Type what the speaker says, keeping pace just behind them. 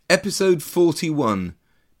Episode 41.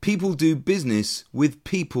 People do business with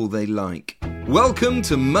people they like. Welcome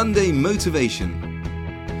to Monday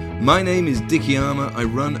Motivation. My name is Dickie Armour. I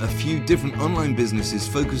run a few different online businesses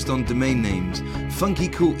focused on domain names, funky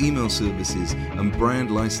cool email services, and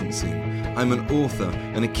brand licensing. I'm an author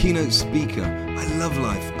and a keynote speaker. I love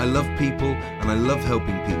life, I love people, and I love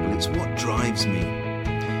helping people. It's what drives me.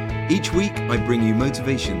 Each week, I bring you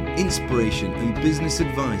motivation, inspiration, and business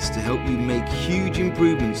advice to help you make huge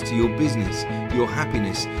improvements to your business, your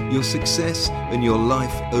happiness, your success, and your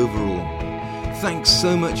life overall. Thanks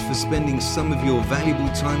so much for spending some of your valuable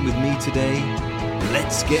time with me today.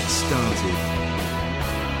 Let's get started.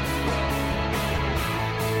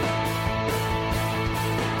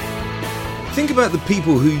 Think about the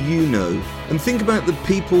people who you know, and think about the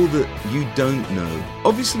people that you don't know.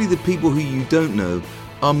 Obviously, the people who you don't know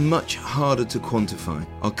are much harder to quantify.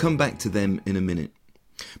 I'll come back to them in a minute.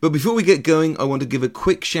 But before we get going, I want to give a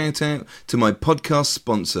quick shout out to my podcast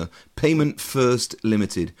sponsor, Payment First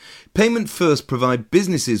Limited. Payment First provide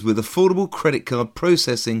businesses with affordable credit card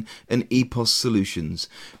processing and EPOS solutions.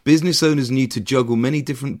 Business owners need to juggle many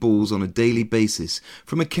different balls on a daily basis,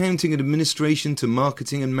 from accounting and administration to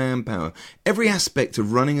marketing and manpower. Every aspect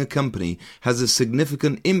of running a company has a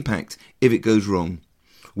significant impact if it goes wrong.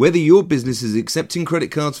 Whether your business is accepting credit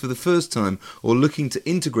cards for the first time or looking to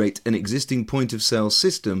integrate an existing point-of-sale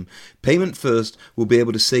system, Payment First will be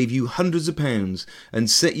able to save you hundreds of pounds and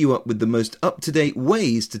set you up with the most up-to-date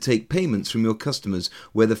ways to take payments from your customers,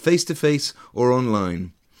 whether face-to-face or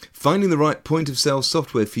online. Finding the right point-of-sale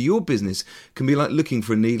software for your business can be like looking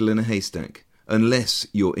for a needle in a haystack, unless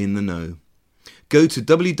you're in the know. Go to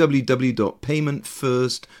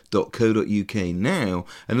www.paymentfirst.co.uk now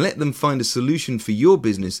and let them find a solution for your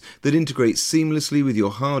business that integrates seamlessly with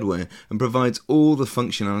your hardware and provides all the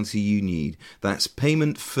functionality you need. That's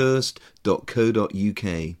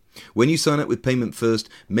paymentfirst.co.uk. When you sign up with Payment First,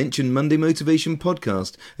 mention Monday Motivation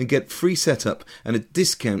Podcast and get free setup and a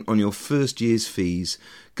discount on your first year's fees.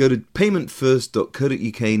 Go to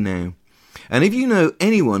paymentfirst.co.uk now. And if you know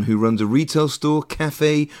anyone who runs a retail store,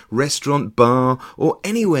 cafe, restaurant, bar, or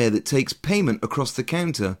anywhere that takes payment across the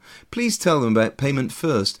counter, please tell them about Payment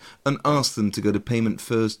First and ask them to go to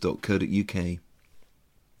paymentfirst.co.uk.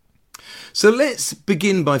 So let's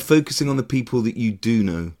begin by focusing on the people that you do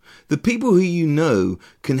know. The people who you know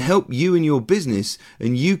can help you in your business,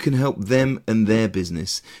 and you can help them and their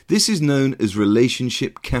business. This is known as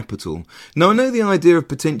relationship capital. Now, I know the idea of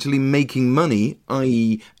potentially making money,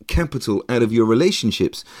 i.e. capital, out of your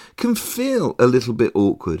relationships can feel a little bit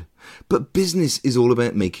awkward. But business is all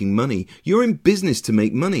about making money. You're in business to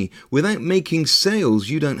make money. Without making sales,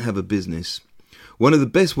 you don't have a business. One of the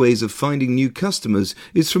best ways of finding new customers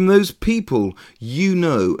is from those people you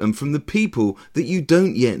know and from the people that you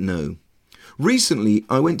don't yet know. Recently,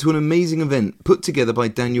 I went to an amazing event put together by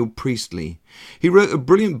Daniel Priestley. He wrote a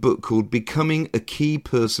brilliant book called Becoming a Key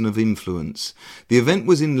Person of Influence. The event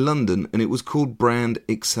was in London and it was called Brand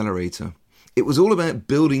Accelerator. It was all about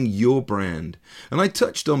building your brand, and I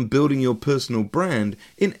touched on building your personal brand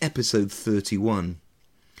in episode 31.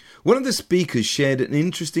 One of the speakers shared an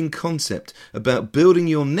interesting concept about building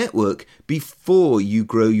your network before you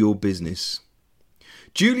grow your business.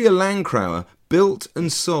 Julia Landcrower built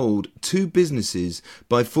and sold 2 businesses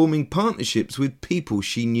by forming partnerships with people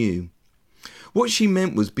she knew. What she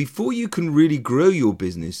meant was before you can really grow your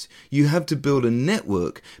business, you have to build a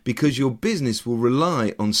network because your business will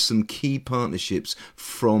rely on some key partnerships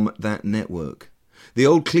from that network. The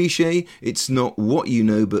old cliche, it's not what you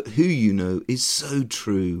know but who you know, is so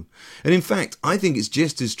true. And in fact, I think it's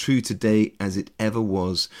just as true today as it ever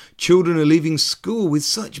was. Children are leaving school with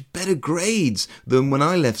such better grades than when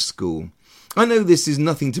I left school. I know this is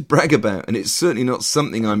nothing to brag about, and it's certainly not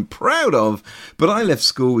something I'm proud of, but I left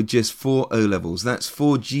school with just 4 O-levels. That's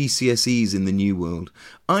 4 GCSEs in the new world.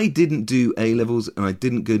 I didn't do A-levels and I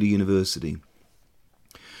didn't go to university.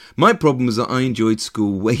 My problem was that I enjoyed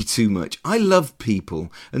school way too much. I love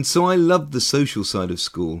people, and so I loved the social side of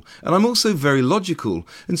school. And I'm also very logical,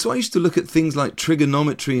 and so I used to look at things like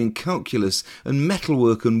trigonometry and calculus and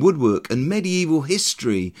metalwork and woodwork and medieval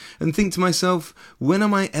history and think to myself, when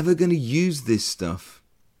am I ever going to use this stuff?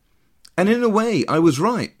 And in a way, I was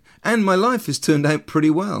right, and my life has turned out pretty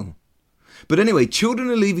well. But anyway, children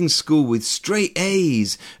are leaving school with straight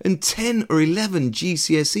A's and 10 or 11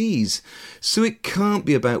 GCSEs. So it can't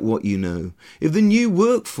be about what you know. If the new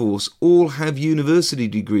workforce all have university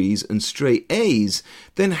degrees and straight A's,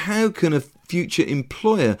 then how can a future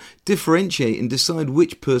employer differentiate and decide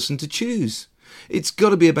which person to choose? It's got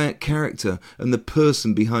to be about character and the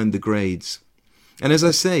person behind the grades. And as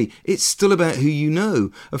I say, it's still about who you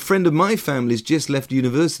know. A friend of my family's just left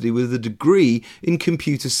university with a degree in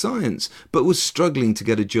computer science, but was struggling to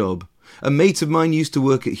get a job. A mate of mine used to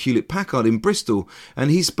work at Hewlett-Packard in Bristol,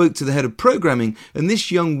 and he spoke to the head of programming, and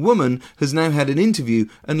this young woman has now had an interview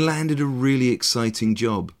and landed a really exciting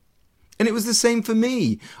job. And it was the same for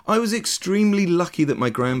me. I was extremely lucky that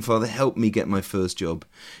my grandfather helped me get my first job.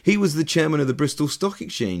 He was the chairman of the Bristol Stock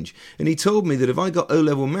Exchange, and he told me that if I got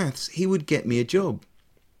O-level maths, he would get me a job.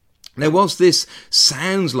 Now, whilst this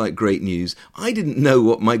sounds like great news, I didn't know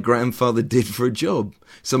what my grandfather did for a job.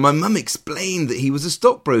 So my mum explained that he was a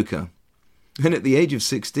stockbroker. And at the age of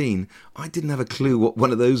 16, I didn't have a clue what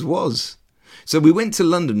one of those was. So we went to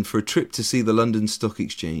London for a trip to see the London Stock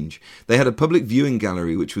Exchange. They had a public viewing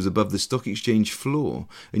gallery which was above the Stock Exchange floor,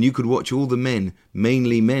 and you could watch all the men,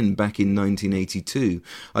 mainly men back in 1982.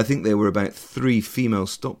 I think there were about 3 female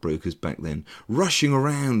stockbrokers back then, rushing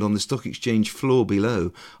around on the Stock Exchange floor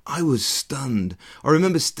below. I was stunned. I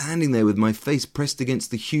remember standing there with my face pressed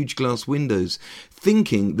against the huge glass windows,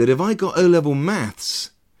 thinking that if I got O-level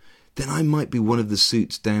maths, then I might be one of the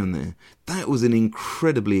suits down there. That was an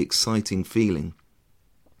incredibly exciting feeling.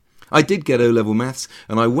 I did get O-level maths,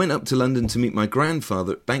 and I went up to London to meet my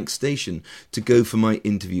grandfather at Bank Station to go for my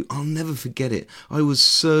interview. I'll never forget it. I was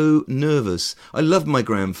so nervous. I loved my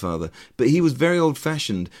grandfather, but he was very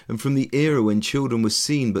old-fashioned and from the era when children were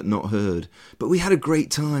seen but not heard. But we had a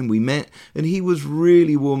great time. We met, and he was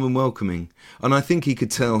really warm and welcoming, and I think he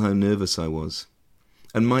could tell how nervous I was.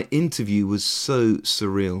 And my interview was so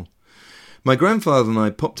surreal. My grandfather and I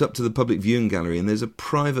popped up to the public viewing gallery, and there's a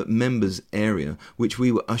private members area which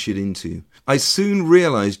we were ushered into. I soon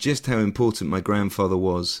realised just how important my grandfather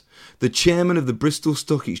was. The chairman of the Bristol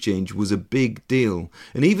Stock Exchange was a big deal,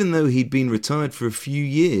 and even though he'd been retired for a few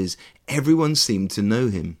years, everyone seemed to know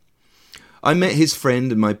him. I met his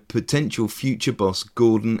friend and my potential future boss,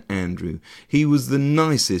 Gordon Andrew. He was the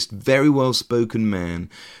nicest, very well-spoken man,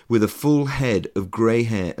 with a full head of grey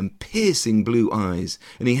hair and piercing blue eyes,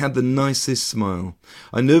 and he had the nicest smile.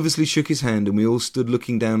 I nervously shook his hand, and we all stood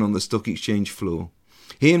looking down on the stock exchange floor.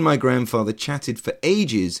 He and my grandfather chatted for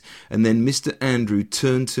ages, and then Mr. Andrew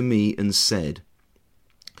turned to me and said,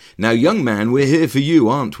 "Now, young man, we're here for you,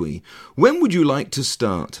 aren't we? When would you like to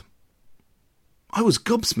start?" I was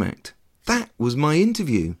gobsmacked. That was my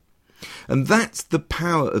interview. And that's the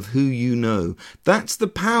power of who you know. That's the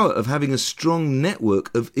power of having a strong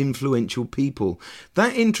network of influential people.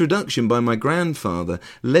 That introduction by my grandfather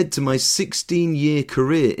led to my 16-year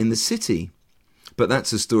career in the city. But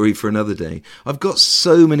that's a story for another day. I've got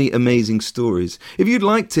so many amazing stories. If you'd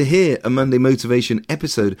like to hear a Monday Motivation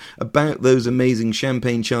episode about those amazing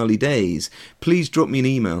Champagne Charlie days, please drop me an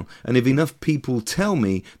email, and if enough people tell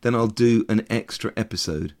me, then I'll do an extra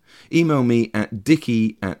episode. Email me at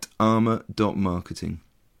dicky@armour.marketing.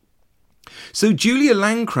 So Julia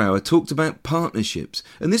Landcrower talked about partnerships,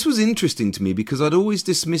 and this was interesting to me because I'd always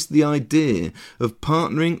dismissed the idea of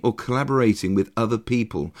partnering or collaborating with other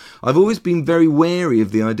people. I've always been very wary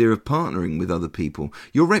of the idea of partnering with other people.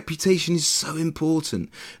 Your reputation is so important,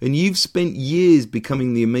 and you've spent years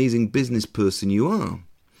becoming the amazing business person you are.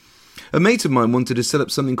 A mate of mine wanted to set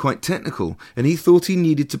up something quite technical, and he thought he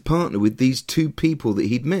needed to partner with these 2 people that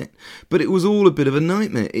he'd met. But it was all a bit of a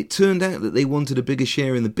nightmare. It turned out that they wanted a bigger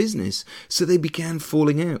share in the business, so they began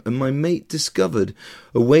falling out, and my mate discovered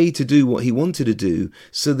a way to do what he wanted to do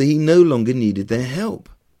so that he no longer needed their help.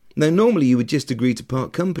 Now, normally you would just agree to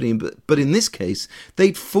part company, but in this case,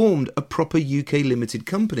 they'd formed a proper UK limited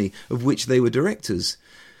company of which they were directors.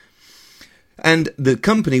 And the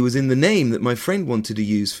company was in the name that my friend wanted to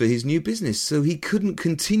use for his new business, so he couldn't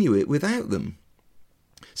continue it without them.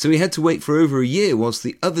 So he had to wait for over a year whilst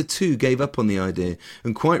the other 2 gave up on the idea,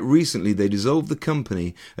 and quite recently they dissolved the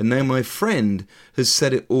company, and now my friend has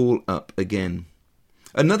set it all up again.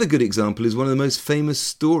 Another good example is one of the most famous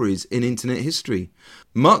stories in internet history.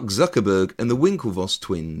 Mark Zuckerberg and the Winklevoss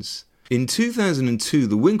twins. In 2002,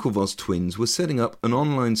 the Winklevoss twins were setting up an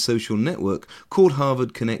online social network called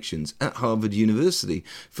Harvard Connections at Harvard University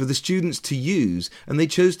for the students to use, and they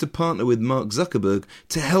chose to partner with Mark Zuckerberg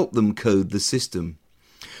to help them code the system.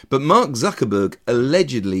 But Mark Zuckerberg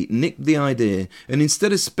allegedly nicked the idea, and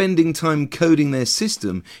instead of spending time coding their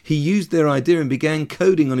system, he used their idea and began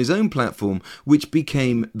coding on his own platform, which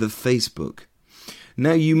became the Facebook.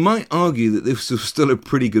 Now, you might argue that this was still a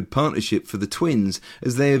pretty good partnership for the twins,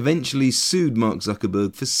 as they eventually sued Mark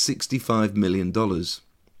Zuckerberg for $65 million.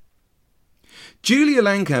 Julia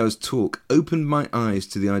Lankauer's talk opened my eyes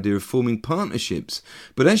to the idea of forming partnerships,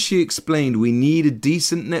 but as she explained, we need a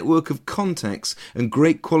decent network of contacts and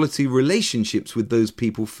great quality relationships with those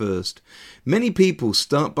people first. Many people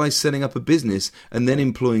start by setting up a business and then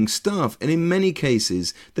employing staff, and in many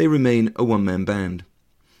cases they remain a one-man band.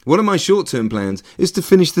 One of my short-term plans is to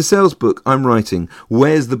finish the sales book I'm writing,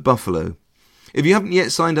 Where's the Buffalo? If you haven't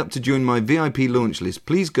yet signed up to join my VIP launch list,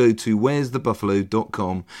 please go to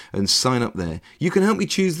where'sthebuffalo.com and sign up there. You can help me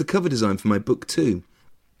choose the cover design for my book too.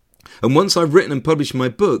 And once I've written and published my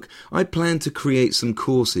book, I plan to create some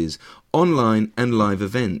courses, online and live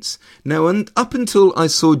events. Now, up until I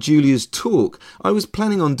saw Julia's talk, I was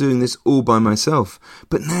planning on doing this all by myself.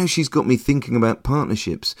 But now she's got me thinking about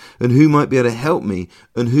partnerships and who might be able to help me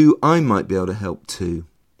and who I might be able to help too.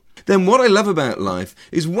 Then what I love about life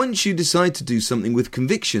is once you decide to do something with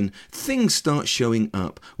conviction, things start showing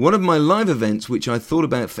up. One of my live events, which I thought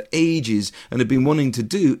about for ages and have been wanting to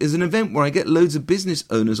do, is an event where I get loads of business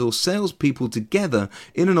owners or salespeople together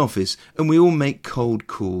in an office and we all make cold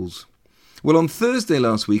calls. Well, on Thursday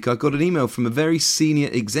last week, I got an email from a very senior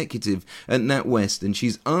executive at NatWest, and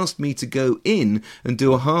she's asked me to go in and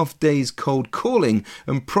do a half-day's cold calling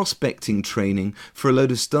and prospecting training for a load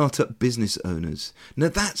of startup business owners. Now,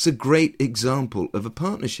 that's a great example of a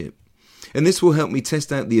partnership. And this will help me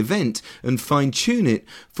test out the event and fine-tune it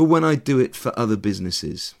for when I do it for other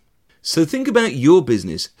businesses. So think about your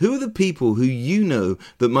business. Who are the people who you know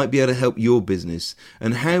that might be able to help your business?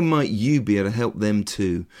 And how might you be able to help them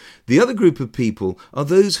too? The other group of people are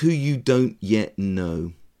those who you don't yet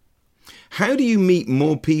know. How do you meet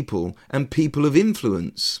more people and people of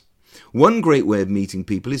influence? One great way of meeting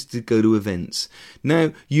people is to go to events.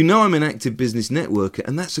 Now, you know I'm an active business networker,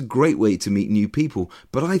 and that's a great way to meet new people,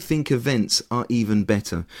 but I think events are even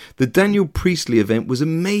better. The Daniel Priestley event was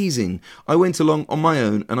amazing. I went along on my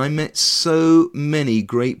own, and I met so many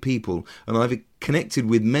great people, and I've connected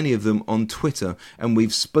with many of them on Twitter, and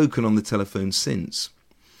we've spoken on the telephone since.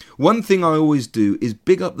 One thing I always do is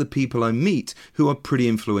big up the people I meet who are pretty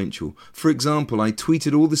influential. For example, I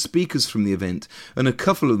tweeted all the speakers from the event, and a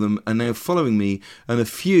couple of them are now following me, and a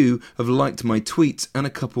few have liked my tweets, and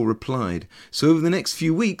a couple replied. So over the next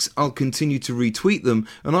few weeks, I'll continue to retweet them,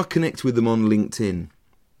 and I'll connect with them on LinkedIn.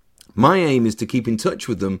 My aim is to keep in touch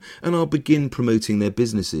with them, and I'll begin promoting their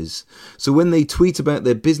businesses. So when they tweet about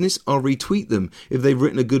their business, I'll retweet them. If they've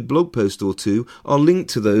written a good blog post or two, I'll link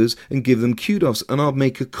to those and give them kudos, and I'll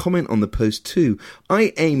make a comment on the post too.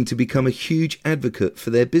 I aim to become a huge advocate for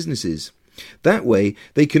their businesses. That way,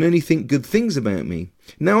 they can only think good things about me.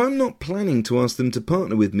 Now, I'm not planning to ask them to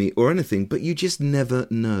partner with me or anything, but you just never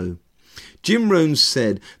know. Jim Rohn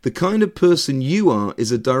said, the kind of person you are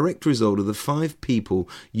is a direct result of the 5 people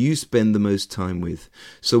you spend the most time with.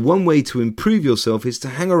 So one way to improve yourself is to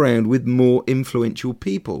hang around with more influential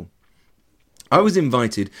people. I was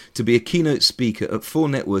invited to be a keynote speaker at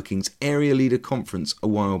 4Networking's Area Leader Conference a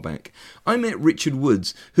while back. I met Richard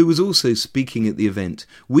Woods, who was also speaking at the event.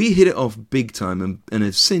 We hit it off big time and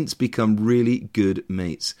have since become really good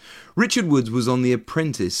mates. Richard Woods was on The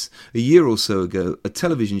Apprentice a year or so ago, a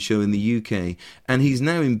television show in the UK, and he's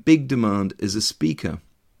now in big demand as a speaker.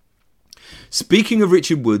 Speaking of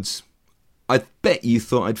Richard Woods, I bet you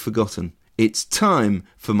thought I'd forgotten. It's time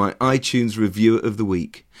for my iTunes Reviewer of the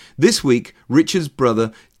Week. This week, Richard's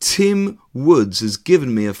brother, Tim Woods, has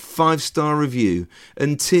given me a 5-star review,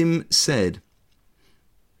 and Tim said,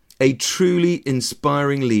 "A truly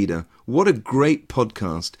inspiring leader. What a great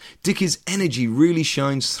podcast. Dickie's energy really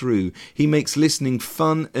shines through. He makes listening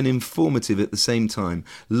fun and informative at the same time.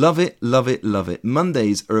 Love it, love it, love it.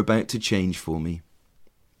 Mondays are about to change for me."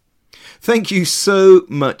 Thank you so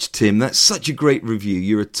much, Tim. That's such a great review.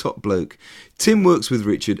 You're a top bloke. Tim works with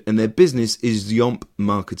Richard and their business is Yomp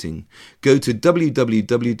Marketing. Go to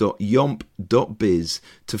www.yomp.biz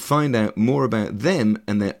to find out more about them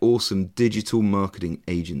and their awesome digital marketing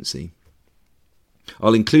agency.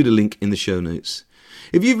 I'll include a link in the show notes.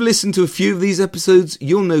 If you've listened to a few of these episodes,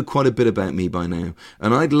 you'll know quite a bit about me by now,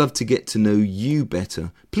 and I'd love to get to know you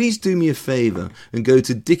better. Please do me a favour and go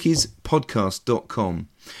to dickiespodcast.com.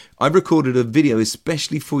 I've recorded a video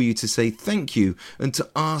especially for you to say thank you and to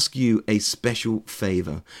ask you a special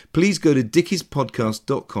favour. Please go to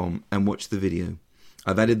dickiespodcast.com and watch the video.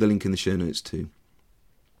 I've added the link in the show notes too.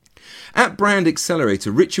 At Brand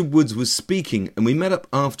Accelerator, Richard Woods was speaking and we met up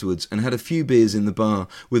afterwards and had a few beers in the bar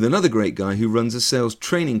with another great guy who runs a sales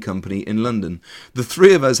training company in London. The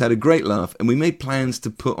 3 of us had a great laugh and we made plans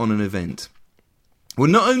to put on an event. Well,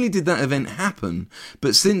 not only did that event happen,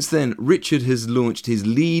 but since then Richard has launched his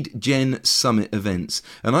Lead Gen Summit events,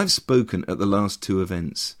 and I've spoken at the last 2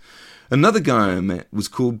 events. Another guy I met was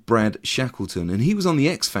called Brad Shackleton, and he was on the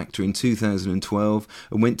X Factor in 2012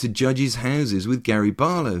 and went to judges' houses with Gary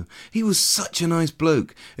Barlow. He was such a nice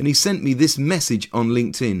bloke, and he sent me this message on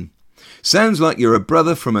LinkedIn. Sounds like you're a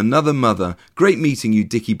brother from another mother. Great meeting you,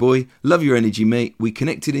 Dickie boy. Love your energy, mate. We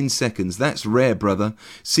connected in seconds. That's rare, brother.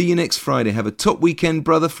 See you next Friday. Have a top weekend,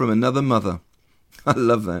 brother from another mother. I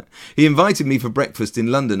love that. He invited me for breakfast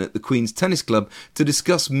in London at the Queen's Tennis Club to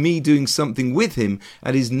discuss me doing something with him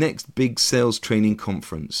at his next big sales training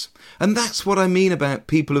conference. And that's what I mean about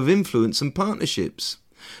people of influence and partnerships.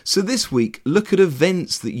 So this week, look at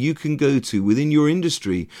events that you can go to within your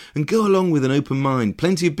industry and go along with an open mind,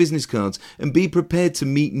 plenty of business cards, and be prepared to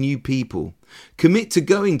meet new people. Commit to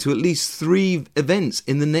going to at least 3 events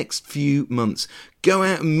in the next few months. Go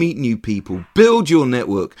out and meet new people, build your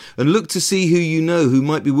network, and look to see who you know who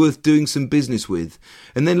might be worth doing some business with.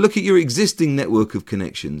 And then look at your existing network of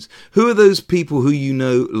connections. Who are those people who you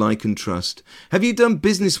know, like and trust? Have you done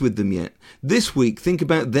business with them yet? This week, think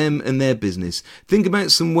about them and their business. Think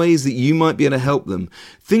about some ways that you might be able to help them.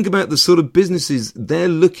 Think about the sort of businesses they're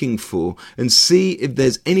looking for and see if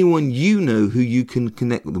there's anyone you know who you can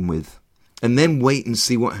connect them with. And then wait and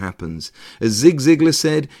see what happens. As Zig Ziglar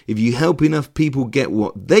said, if you help enough people get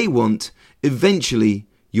what they want, eventually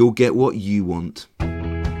you'll get what you want.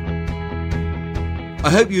 I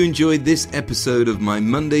hope you enjoyed this episode of my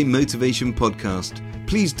Monday Motivation Podcast.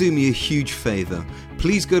 Please do me a huge favour.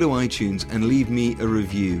 Please go to iTunes and leave me a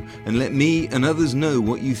review and let me and others know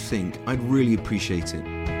what you think. I'd really appreciate it.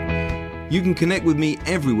 You can connect with me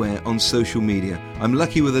everywhere on social media. I'm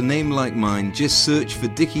lucky with a name like mine. Just search for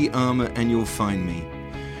Dickie Armour and you'll find me.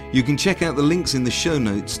 You can check out the links in the show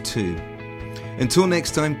notes too. Until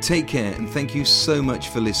next time, take care and thank you so much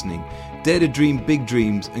for listening. Dare to dream big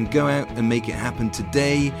dreams and go out and make it happen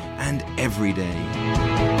today and every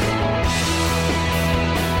day.